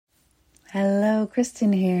Hello,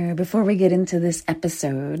 Kristen here. Before we get into this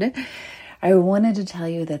episode, I wanted to tell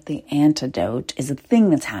you that the antidote is a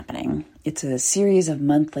thing that's happening. It's a series of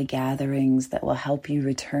monthly gatherings that will help you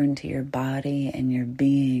return to your body and your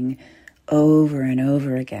being over and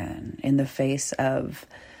over again in the face of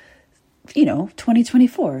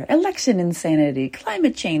 2024, election insanity,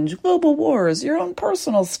 climate change, global wars, your own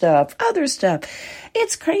personal stuff, other stuff.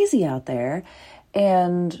 It's crazy out there.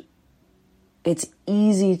 And it's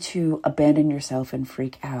easy to abandon yourself and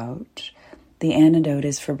freak out. The antidote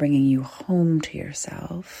is for bringing you home to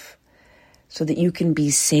yourself so that you can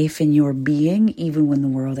be safe in your being, even when the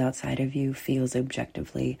world outside of you feels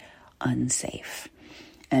objectively unsafe.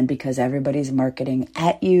 And because everybody's marketing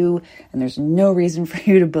at you and there's no reason for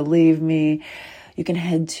you to believe me, you can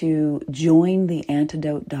head to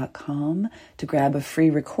jointheantidote.com to grab a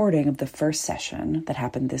free recording of the first session that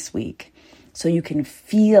happened this week, so you can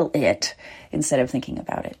feel it instead of thinking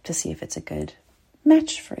about it to see if it's a good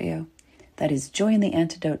match for you. That is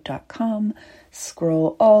jointheantidote.com.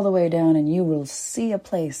 Scroll all the way down and you will see a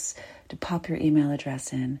place to pop your email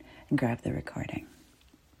address in and grab the recording.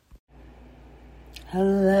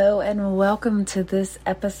 Hello and welcome to this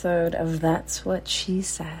episode of That's What She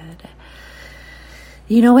Said.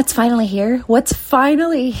 You know what's finally here? What's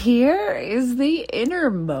finally here is the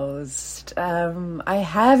Innermost. I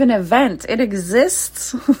have an event. It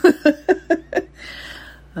exists.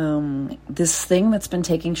 This thing that's been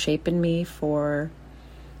taking shape in me for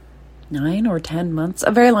 9 or 10 months,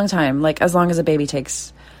 a very long time, like as long as a baby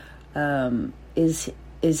takes, is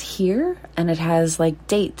here, and it has like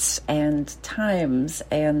dates and times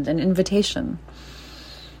and an invitation.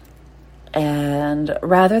 And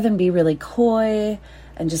rather than be really coy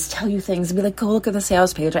and just tell you things and be like, go look at the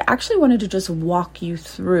sales page, I actually wanted to just walk you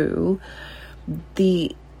through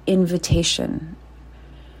the invitation.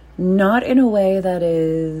 Not in a way that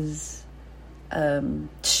is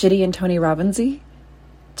shitty and Tony Robbins-y,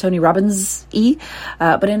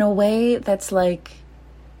 but in a way that's like,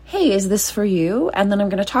 hey, is this for you? And then I'm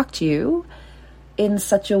going to talk to you in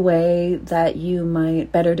such a way that you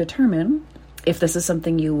might better determine if this is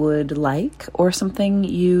something you would like or something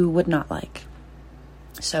you would not like.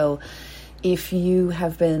 So if you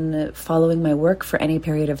have been following my work for any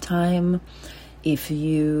period of time, if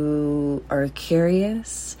you are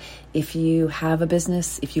curious, if you have a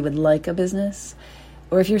business, if you would like a business,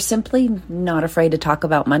 or if you're simply not afraid to talk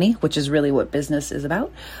about money, which is really what business is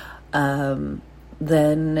about, then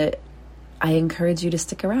I encourage you to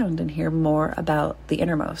stick around and hear more about the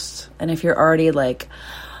Innermost. And if you're already like,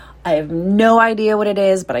 I have no idea what it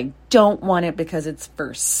is, but I don't want it because it's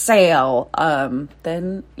for sale,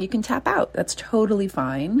 then you can tap out. That's totally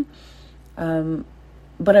fine.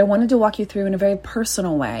 But I wanted to walk you through in a very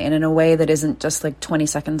personal way, and in a way that isn't just like 20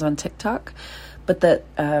 seconds on TikTok, but that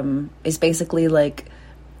is basically like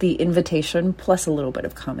the invitation plus a little bit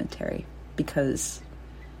of commentary. Because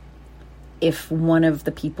if one of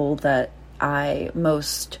the people that I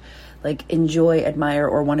most like enjoy, admire,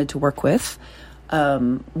 or wanted to work with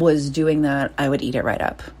was doing that, I would eat it right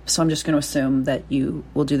up. So I'm just going to assume that you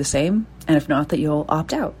will do the same. And if not, that you'll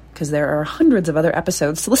opt out, because there are hundreds of other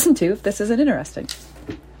episodes to listen to if this isn't interesting.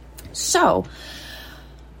 So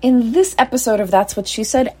in this episode of That's What She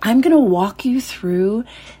Said, I'm going to walk you through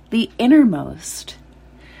the Innermost.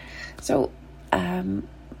 So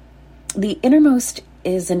the Innermost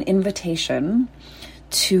is an invitation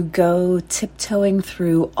to go tiptoeing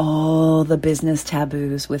through all the business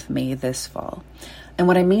taboos with me this fall. And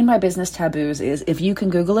what I mean by business taboos is, if you can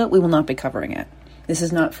Google it, we will not be covering it. This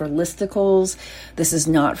is not for listicles. This is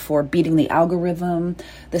not for beating the algorithm.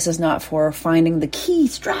 This is not for finding the key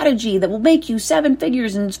strategy that will make you 7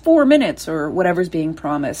 figures in 4 minutes, or whatever's being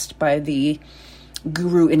promised by the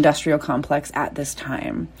guru industrial complex at this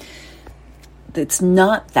time. It's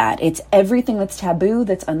not that. It's everything that's taboo,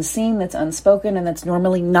 that's unseen, that's unspoken, and that's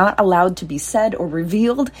normally not allowed to be said or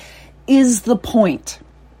revealed is the point.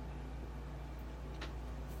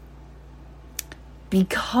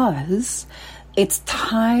 Because it's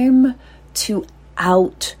time to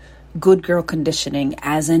out good girl conditioning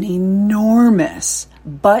as an enormous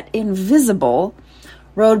but invisible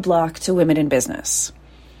roadblock to women in business.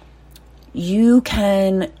 You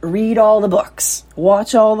can read all the books,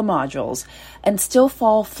 watch all the modules, and still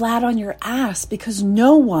fall flat on your ass because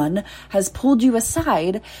no one has pulled you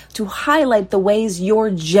aside to highlight the ways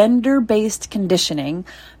your gender-based conditioning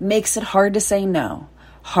makes it hard to say no,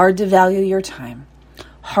 hard to value your time,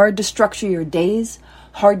 hard to structure your days,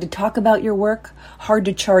 hard to talk about your work, hard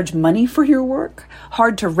to charge money for your work,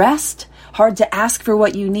 hard to rest, hard to ask for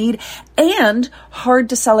what you need, and hard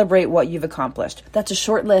to celebrate what you've accomplished. That's a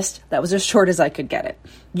short list. That was as short as I could get it.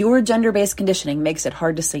 Your gender-based conditioning makes it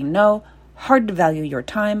hard to say no, hard to value your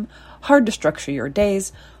time, hard to structure your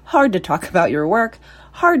days, hard to talk about your work,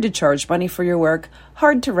 hard to charge money for your work,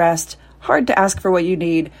 hard to rest, hard to ask for what you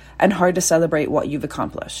need, and hard to celebrate what you've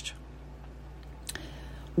accomplished.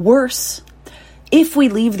 Worse, if we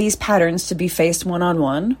leave these patterns to be faced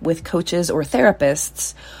one-on-one with coaches or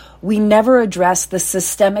therapists, we never address the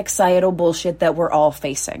systemic societal bullshit that we're all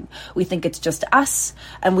facing. We think it's just us,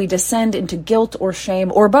 and we descend into guilt or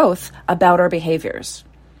shame or both about our behaviors.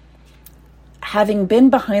 Having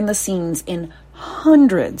been behind the scenes in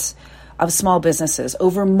hundreds of small businesses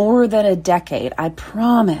over more than a decade, I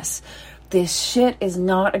promise this shit is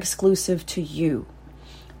not exclusive to you.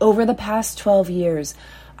 Over the past 12 years,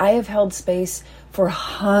 I have held space for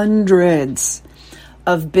hundreds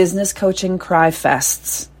of business coaching cry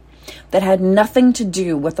fests that had nothing to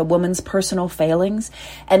do with a woman's personal failings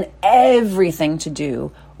and everything to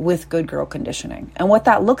do with good girl conditioning. And what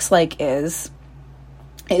that looks like is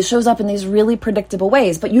it shows up in these really predictable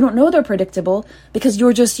ways, but you don't know they're predictable because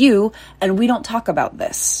you're just you and we don't talk about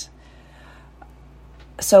this.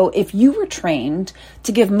 So if you were trained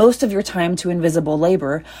to give most of your time to invisible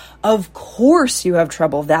labor, of course you have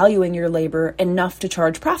trouble valuing your labor enough to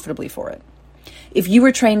charge profitably for it. If you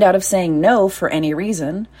were trained out of saying no for any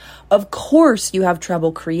reason, of course you have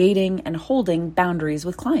trouble creating and holding boundaries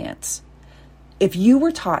with clients. If you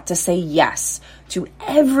were taught to say yes to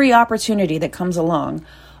every opportunity that comes along,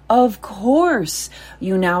 of course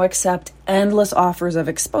you now accept endless offers of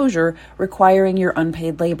exposure requiring your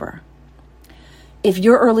unpaid labor. If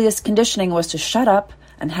your earliest conditioning was to shut up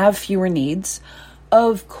and have fewer needs,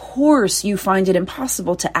 of course you find it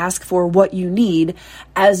impossible to ask for what you need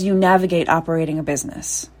as you navigate operating a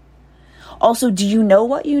business. Also, do you know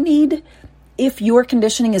what you need? If your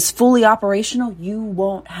conditioning is fully operational, you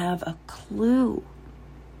won't have a clue.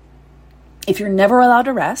 If you're never allowed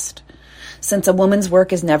to rest, since a woman's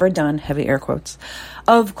work is never done, heavy air quotes,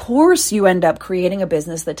 of course you end up creating a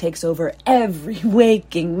business that takes over every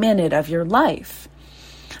waking minute of your life.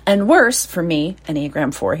 And worse, for me,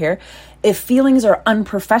 Enneagram 4 here, if feelings are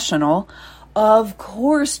unprofessional, of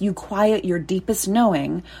course you quiet your deepest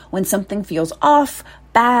knowing when something feels off,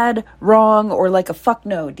 bad, wrong, or like a fuck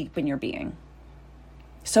no deep in your being.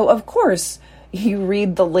 So of course you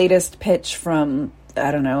read the latest pitch from,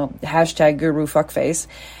 hashtag guru fuckface,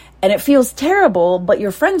 and it feels terrible, but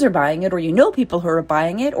your friends are buying it, or you know people who are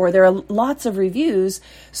buying it, or there are lots of reviews,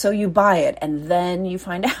 so you buy it, and then you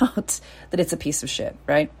find out that it's a piece of shit,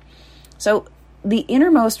 right? So the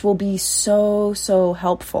Innermost will be so, so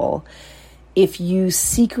helpful if you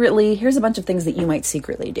secretly, here's a bunch of things that you might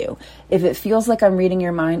secretly do. If it feels like I'm reading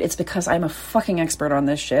your mind, it's because I'm a fucking expert on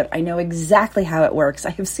this shit. I know exactly how it works.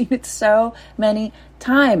 I have seen it so many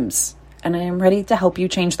times, and I am ready to help you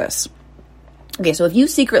change this. Okay, so if you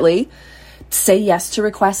secretly say yes to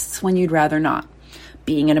requests when you'd rather not,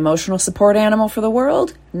 being an emotional support animal for the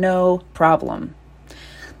world, no problem.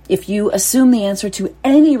 If you assume the answer to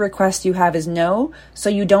any request you have is no, so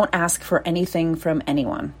you don't ask for anything from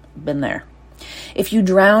anyone, been there. If you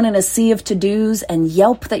drown in a sea of to-dos and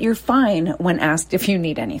yelp that you're fine when asked if you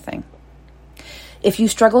need anything. If you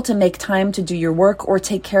struggle to make time to do your work or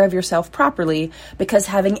take care of yourself properly because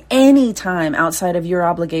having any time outside of your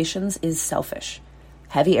obligations is selfish.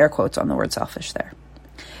 Heavy air quotes on the word selfish there.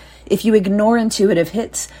 If you ignore intuitive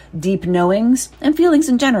hits, deep knowings, and feelings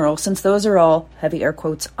in general, since those are all, heavy air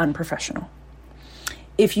quotes, unprofessional.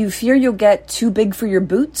 If you fear you'll get too big for your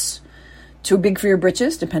boots, too big for your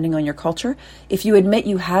britches, depending on your culture. If you admit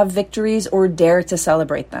you have victories or dare to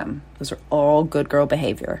celebrate them. Those are all good girl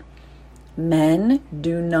behavior. Men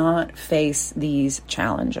do not face these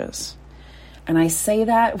challenges. And I say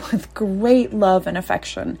that with great love and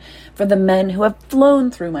affection for the men who have flown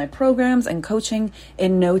through my programs and coaching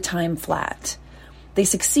in no time flat. They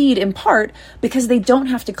succeed in part because they don't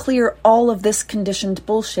have to clear all of this conditioned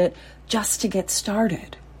bullshit just to get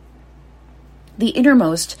started. The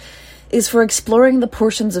Innermost is for exploring the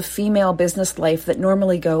portions of female business life that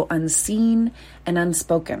normally go unseen and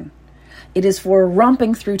unspoken. It is for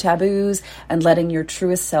romping through taboos and letting your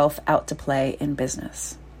truest self out to play in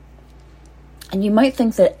business. And you might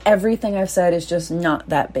think that everything I've said is just not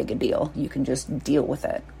that big a deal. You can just deal with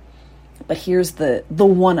it. But here's the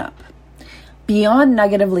one-up. Beyond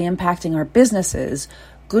negatively impacting our businesses,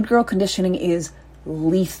 good girl conditioning is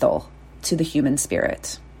lethal to the human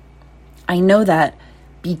spirit. I know that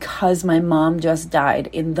because my mom just died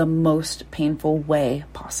in the most painful way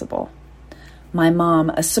possible. My mom,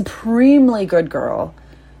 a supremely good girl,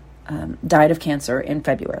 died of cancer in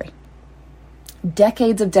February.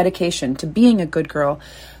 Decades of dedication to being a good girl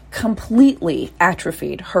completely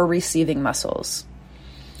atrophied her receiving muscles.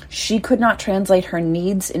 She could not translate her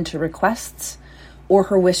needs into requests or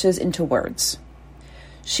her wishes into words.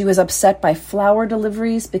 She was upset by flower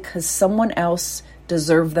deliveries because someone else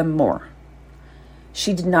deserved them more.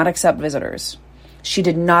 She did not accept visitors. She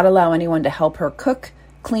did not allow anyone to help her cook,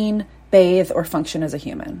 clean, bathe, or function as a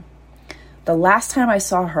human. The last time I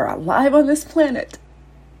saw her alive on this planet,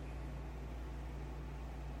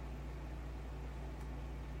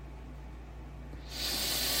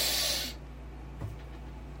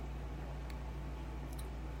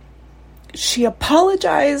 she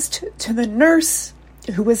apologized to the nurse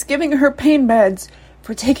who was giving her pain meds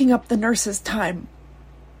for taking up the nurse's time.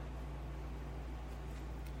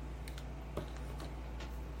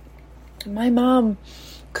 My mom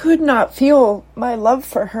could not feel my love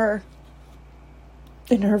for her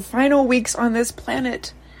in her final weeks on this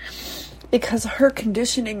planet because her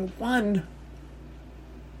conditioning won.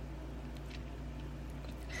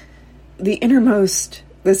 The Innermost,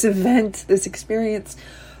 this event, this experience,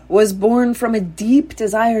 was born from a deep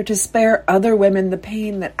desire to spare other women the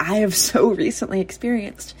pain that I have so recently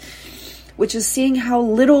experienced, which is seeing how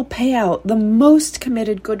little payout the most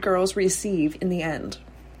committed good girls receive in the end.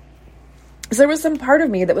 So there was some part of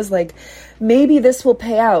me that was like, maybe this will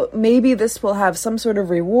pay out. Maybe this will have some sort of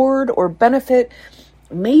reward or benefit.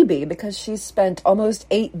 Maybe, because she's spent almost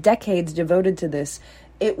 8 decades devoted to this,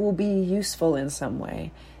 it will be useful in some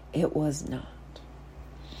way. It was not.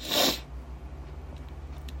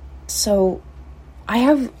 So I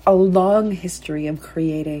have a long history of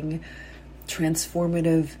creating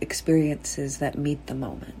transformative experiences that meet the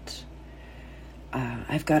moment.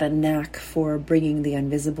 I've got a knack for bringing the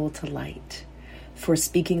invisible to light, for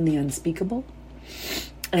speaking the unspeakable,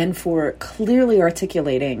 and for clearly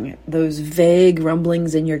articulating those vague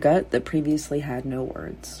rumblings in your gut that previously had no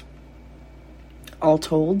words. All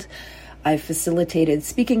told, I've facilitated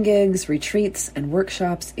speaking gigs, retreats, and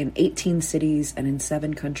workshops in 18 cities and in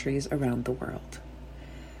 7 countries around the world.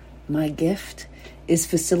 My gift is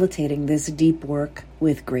facilitating this deep work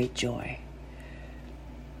with great joy.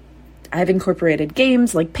 I've incorporated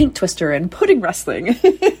games like Paint Twister and pudding wrestling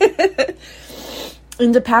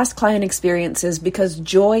into past client experiences because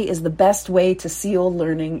joy is the best way to seal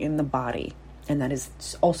learning in the body. And that is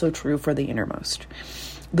also true for the Innermost.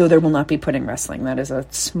 Though there will not be pudding wrestling. That is a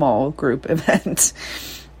small group event.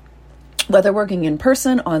 Whether working in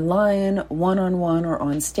person, online, one-on-one, or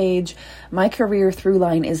on stage, my career through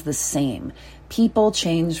line is the same. People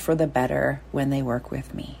change for the better when they work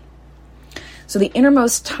with me. So the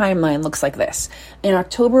Innermost timeline looks like this. In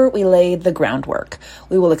October, we laid the groundwork.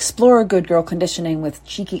 We will explore good girl conditioning with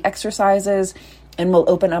cheeky exercises, and we'll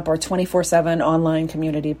open up our 24/7 online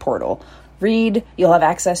community portal. Read, you'll have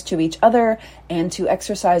access to each other and to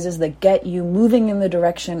exercises that get you moving in the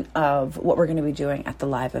direction of what we're going to be doing at the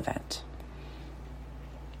live event.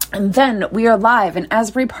 And then we are live in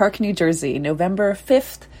Asbury Park, New Jersey, November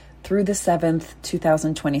 5th through the 7th,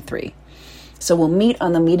 2023. So we'll meet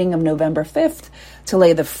on the meeting of November 5th to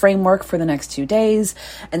lay the framework for the next 2 days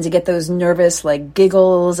and to get those nervous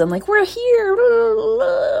giggles and we're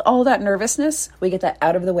here, all that nervousness. We get that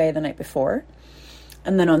out of the way the night before.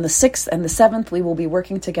 And then on the 6th and the 7th, we will be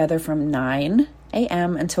working together from 9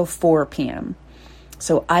 a.m. until 4 p.m.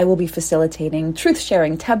 So I will be facilitating truth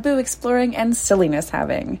sharing, taboo exploring, and silliness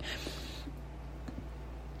having.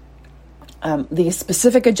 The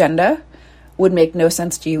specific agenda would make no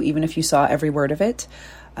sense to you even if you saw every word of it.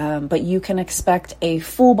 But you can expect a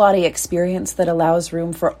full body experience that allows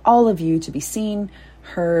room for all of you to be seen,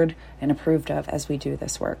 heard, and approved of as we do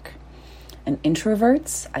this work. And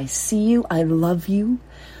introverts, I see you, I love you.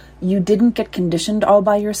 You didn't get conditioned all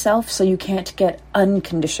by yourself, so you can't get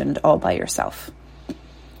unconditioned all by yourself.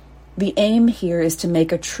 The aim here is to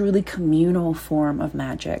make a truly communal form of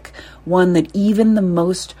magic, one that even the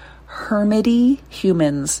most hermity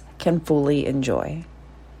humans can fully enjoy.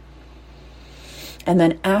 And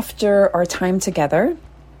then after our time together,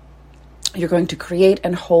 you're going to create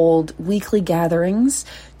and hold weekly gatherings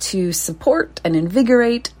to support and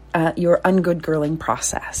invigorate your ungood girling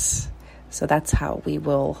process. So that's how we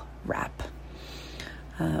will wrap.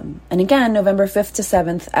 And again, November 5th to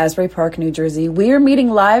 7th, Asbury Park, New Jersey. We are meeting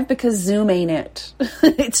live because Zoom ain't it.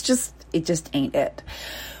 It just ain't it.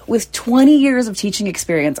 With 20 years of teaching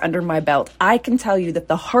experience under my belt, I can tell you that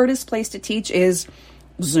the hardest place to teach is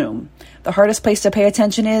Zoom. The hardest place to pay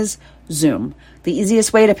attention is Zoom. The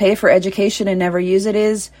easiest way to pay for education and never use it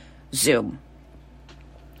is Zoom.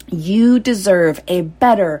 You deserve a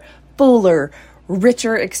better, fuller,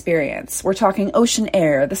 richer experience. We're talking ocean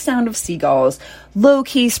air, the sound of seagulls,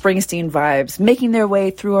 low-key Springsteen vibes making their way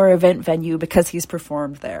through our event venue because he's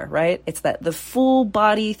performed there, right? It's the full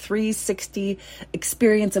body 360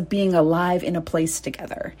 experience of being alive in a place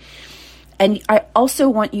together. And I also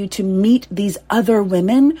want you to meet these other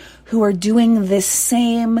women who are doing this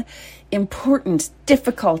same important,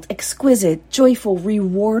 difficult, exquisite, joyful,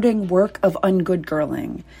 rewarding work of ungood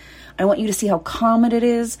girling. I want you to see how common it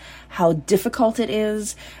is, how difficult it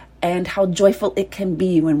is, and how joyful it can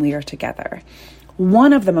be when we are together.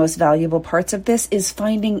 One of the most valuable parts of this is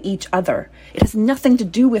finding each other. It has nothing to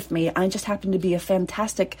do with me. I just happen to be a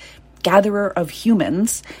fantastic gatherer of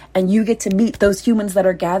humans, and you get to meet those humans that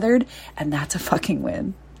are gathered, and that's a fucking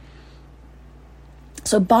win.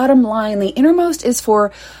 So bottom line, the Innermost is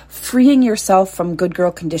for freeing yourself from good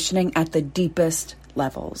girl conditioning at the deepest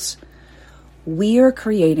levels. We are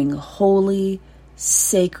creating holy,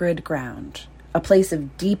 sacred ground, a place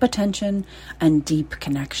of deep attention and deep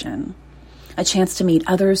connection, a chance to meet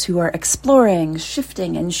others who are exploring,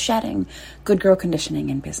 shifting, and shedding good girl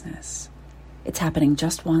conditioning in business. It's happening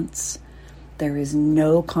just once. There is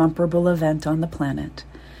no comparable event on the planet,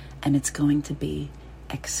 and it's going to be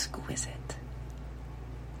exquisite.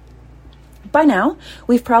 By now,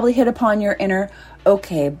 we've probably hit upon your inner,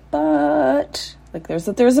 okay, but, like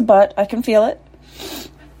there's a but, I can feel it.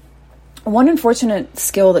 One unfortunate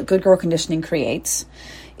skill that good girl conditioning creates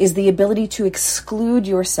is the ability to exclude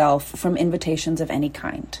yourself from invitations of any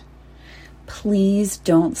kind. Please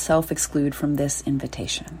don't self-exclude from this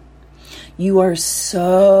invitation. You are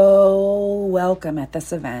so welcome at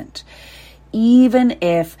this event, even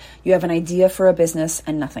if you have an idea for a business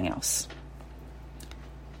and nothing else.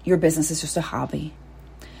 Your business is just a hobby.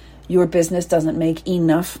 Your business doesn't make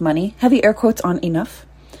enough money. Heavy air quotes on enough.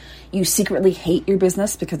 You secretly hate your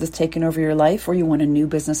business because it's taken over your life, or you want a new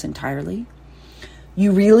business entirely.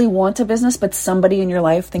 You really want a business, but somebody in your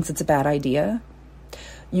life thinks it's a bad idea.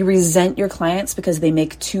 You resent your clients because they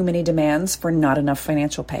make too many demands for not enough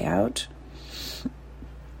financial payout.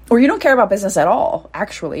 Or you don't care about business at all,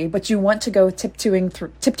 actually, but you want to go tiptoeing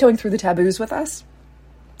through the taboos with us.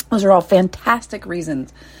 Those are all fantastic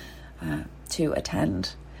reasons to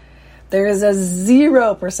attend. There is a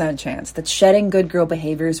 0% chance that shedding good girl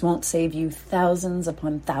behaviors won't save you thousands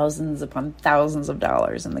upon thousands upon thousands of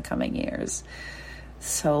dollars in the coming years.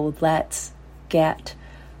 So let's get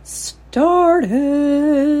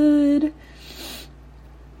started.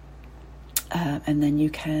 And then you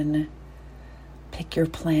can pick your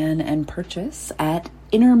plan and purchase at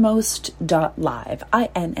innermost.live,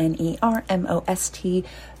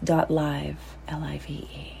 INNERMOST.live,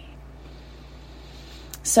 LIVE.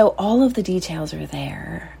 So all of the details are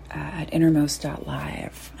there at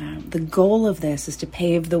innermost.live. The goal of this is to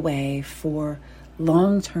pave the way for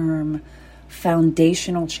long-term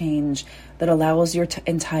foundational change that allows your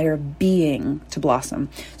entire being to blossom.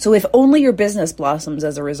 So if only your business blossoms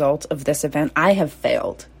as a result of this event, I have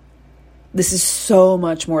failed. This is so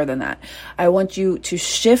much more than that. I want you to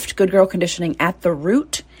shift good girl conditioning at the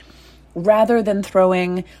root rather than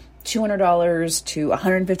throwing $200 to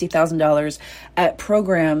 $150,000 at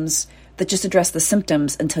programs that just address the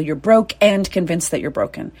symptoms until you're broke and convinced that you're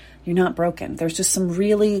broken. You're not broken. There's just some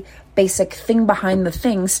really basic thing behind the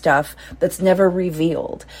thing stuff that's never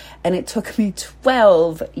revealed. And it took me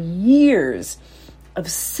 12 years of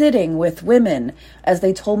sitting with women as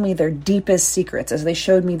they told me their deepest secrets, as they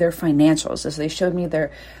showed me their financials, as they showed me their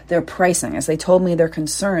pricing, as they told me their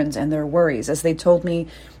concerns and their worries, as they told me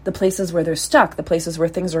the places where they're stuck, the places where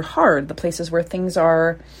things are hard, the places where things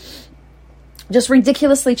are just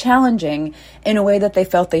ridiculously challenging in a way that they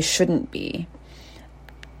felt they shouldn't be.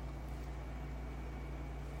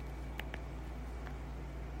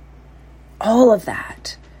 All of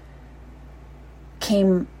that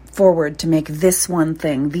came forward to make this one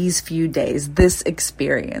thing, these few days, this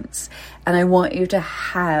experience. And I want you to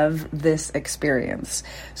have this experience.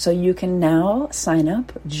 So you can now sign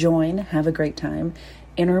up, join, have a great time.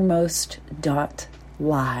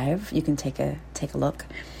 Innermost.live. You can take a look.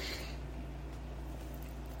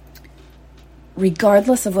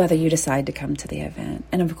 Regardless of whether you decide to come to the event,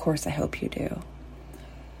 and of course I hope you do,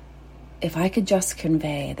 if I could just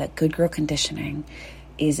convey that good girl conditioning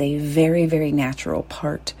is a very, very natural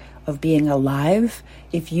part of being alive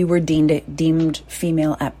if you were deemed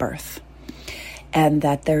female at birth. And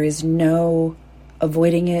that there is no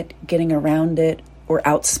avoiding it, getting around it, or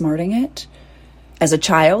outsmarting it. As a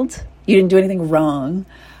child, you didn't do anything wrong.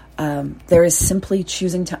 There is simply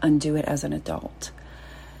choosing to undo it as an adult.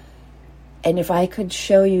 And if I could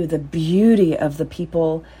show you the beauty of the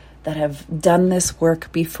people that have done this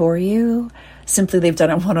work before you. Simply they've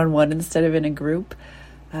done it one-on-one instead of in a group.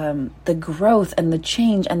 The growth and the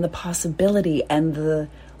change and the possibility and the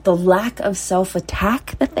lack of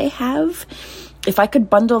self-attack that they have. If I could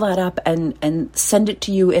bundle that up and send it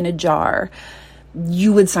to you in a jar,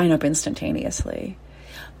 you would sign up instantaneously.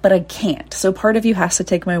 But I can't. So part of you has to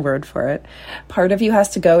take my word for it. Part of you has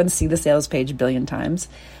to go and see the sales page a billion times.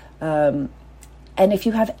 And if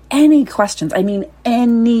you have any questions, I mean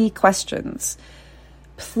any questions,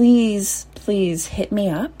 please hit me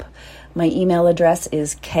up. My email address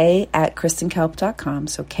is k@kristenkalp.com.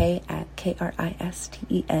 So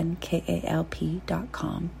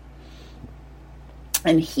k@kristenkalp.com.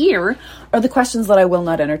 And here are the questions that I will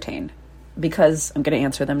not entertain, because I'm going to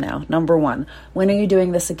answer them now. Number 1, when are you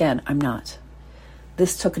doing this again? I'm not.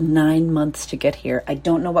 This took 9 months to get here. I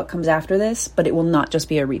don't know what comes after this, but it will not just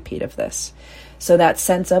be a repeat of this. So that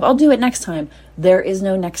sense of, I'll do it next time. There is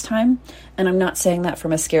no next time. And I'm not saying that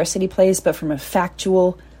from a scarcity place, but from a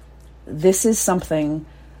factual, this is something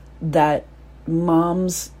that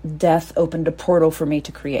mom's death opened a portal for me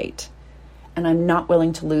to create. And I'm not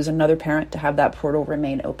willing to lose another parent to have that portal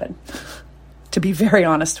remain open. To be very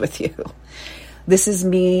honest with you. This is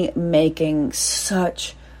me making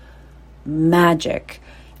such magic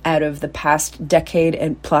out of the past decade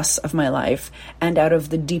and plus of my life and out of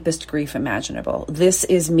the deepest grief imaginable. This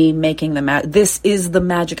is me making this is the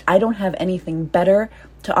magic. I don't have anything better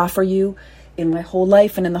to offer you in my whole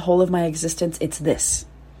life and in the whole of my existence. It's this.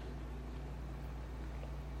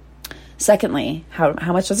 Secondly, how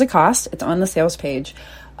much does it cost? It's on the sales page.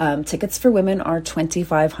 Tickets for women are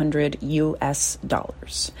 $2,500 US.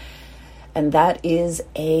 And that is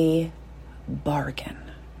a bargain.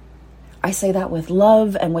 I say that with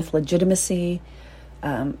love and with legitimacy.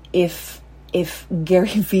 If Gary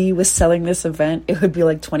Vee was selling this event, it would be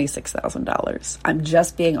like $26,000. I'm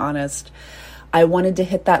just being honest. I wanted to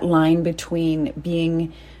hit that line between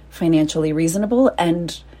being financially reasonable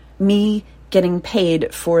and me getting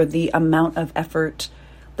paid for the amount of effort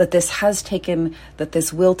that this has taken, that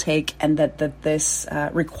this will take, and that this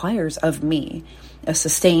requires of me. A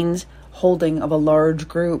sustained holding of a large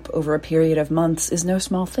group over a period of months is no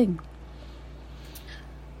small thing.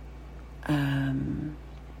 And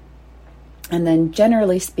then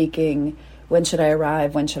generally speaking, when should I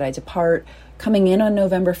arrive? When should I depart? Coming in on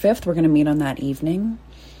November 5th, we're going to meet on that evening.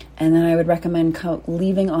 And then I would recommend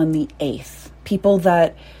leaving on the 8th. People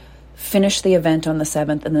that finish the event on the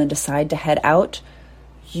 7th and then decide to head out,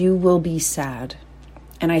 you will be sad.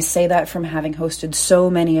 And I say that from having hosted so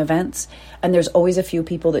many events, and there's always a few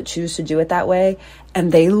people that choose to do it that way,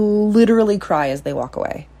 and they literally cry as they walk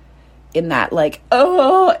away. In that, like,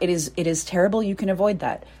 oh, it is terrible. You can avoid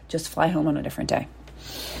that. Just fly home on a different day.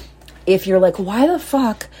 If you're like, why the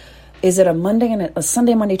fuck is it a Monday and a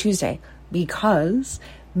Sunday, Monday, Tuesday? Because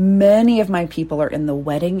many of my people are in the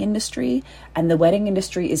wedding industry, and the wedding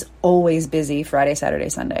industry is always busy Friday, Saturday,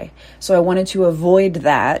 Sunday. So I wanted to avoid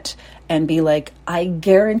that and be like, I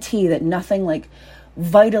guarantee that nothing like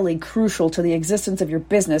vitally crucial to the existence of your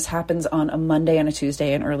business happens on a Monday and a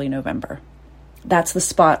Tuesday in early November. That's the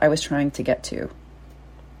spot I was trying to get to.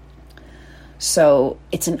 So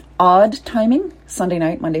it's an odd timing, Sunday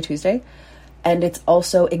night, Monday, Tuesday. And it's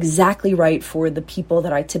also exactly right for the people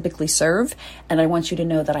that I typically serve. And I want you to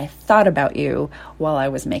know that I thought about you while I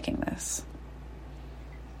was making this.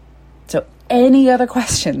 So any other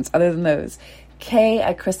questions other than those?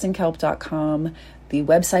 k@kristenkalp.com. The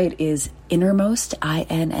website is Innermost,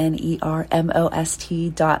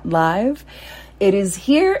 INNERMOST.live. It is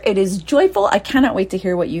here. It is joyful. I cannot wait to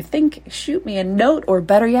hear what you think. Shoot me a note, or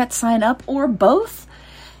better yet, sign up, or both.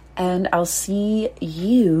 And I'll see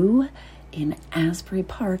you in Asbury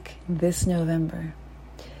Park this November.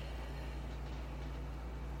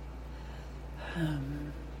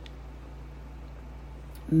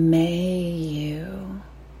 May you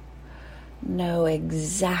know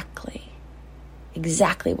exactly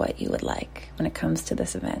what you would like when it comes to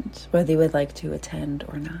this event, whether you would like to attend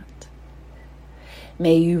or not.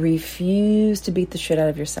 May you refuse to beat the shit out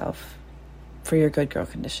of yourself for your good girl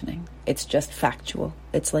conditioning. It's just factual.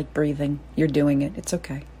 It's like breathing. You're doing it. It's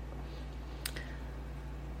okay.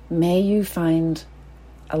 May you find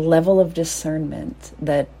a level of discernment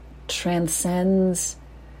that transcends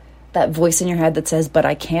that voice in your head that says, but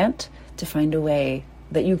I can't, to find a way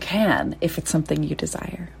that you can if it's something you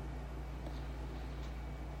desire.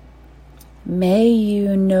 May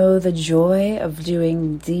you know the joy of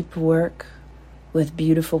doing deep work with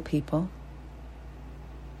beautiful people.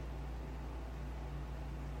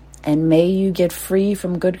 And may you get free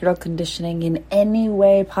from good girl conditioning in any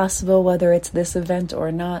way possible, whether it's this event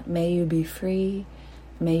or not. May you be free.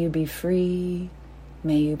 May you be free.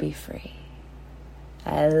 May you be free.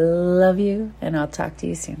 I love you, and I'll talk to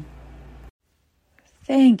you soon.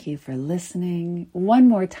 Thank you for listening. One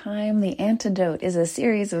more time, The Antidote is a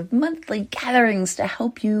series of monthly gatherings to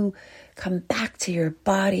help you come back to your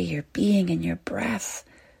body, your being, and your breath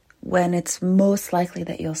when it's most likely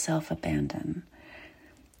that you'll self-abandon.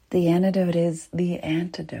 The antidote is the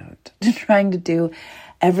antidote to trying to do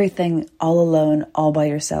everything all alone, all by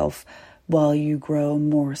yourself, while you grow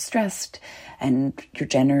more stressed and you're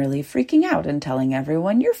generally freaking out and telling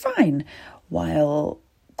everyone you're fine, while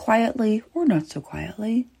quietly or not so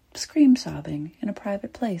quietly scream sobbing in a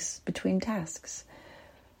private place between tasks.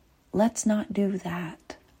 Let's not do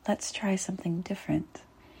that. Let's try something different.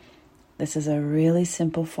 This is a really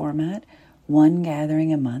simple format, one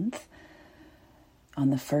gathering a month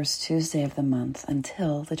on the first Tuesday of the month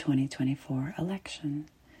until the 2024 election.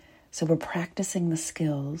 So we're practicing the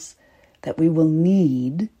skills that we will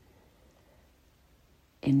need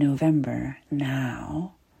in November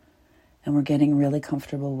now. And we're getting really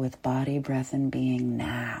comfortable with body, breath, and being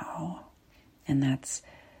now. And that's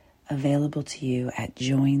available to you at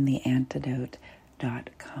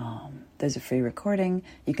jointheantidote.com. There's a free recording.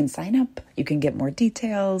 You can sign up. You can get more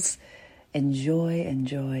details. Enjoy,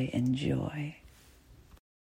 enjoy, enjoy.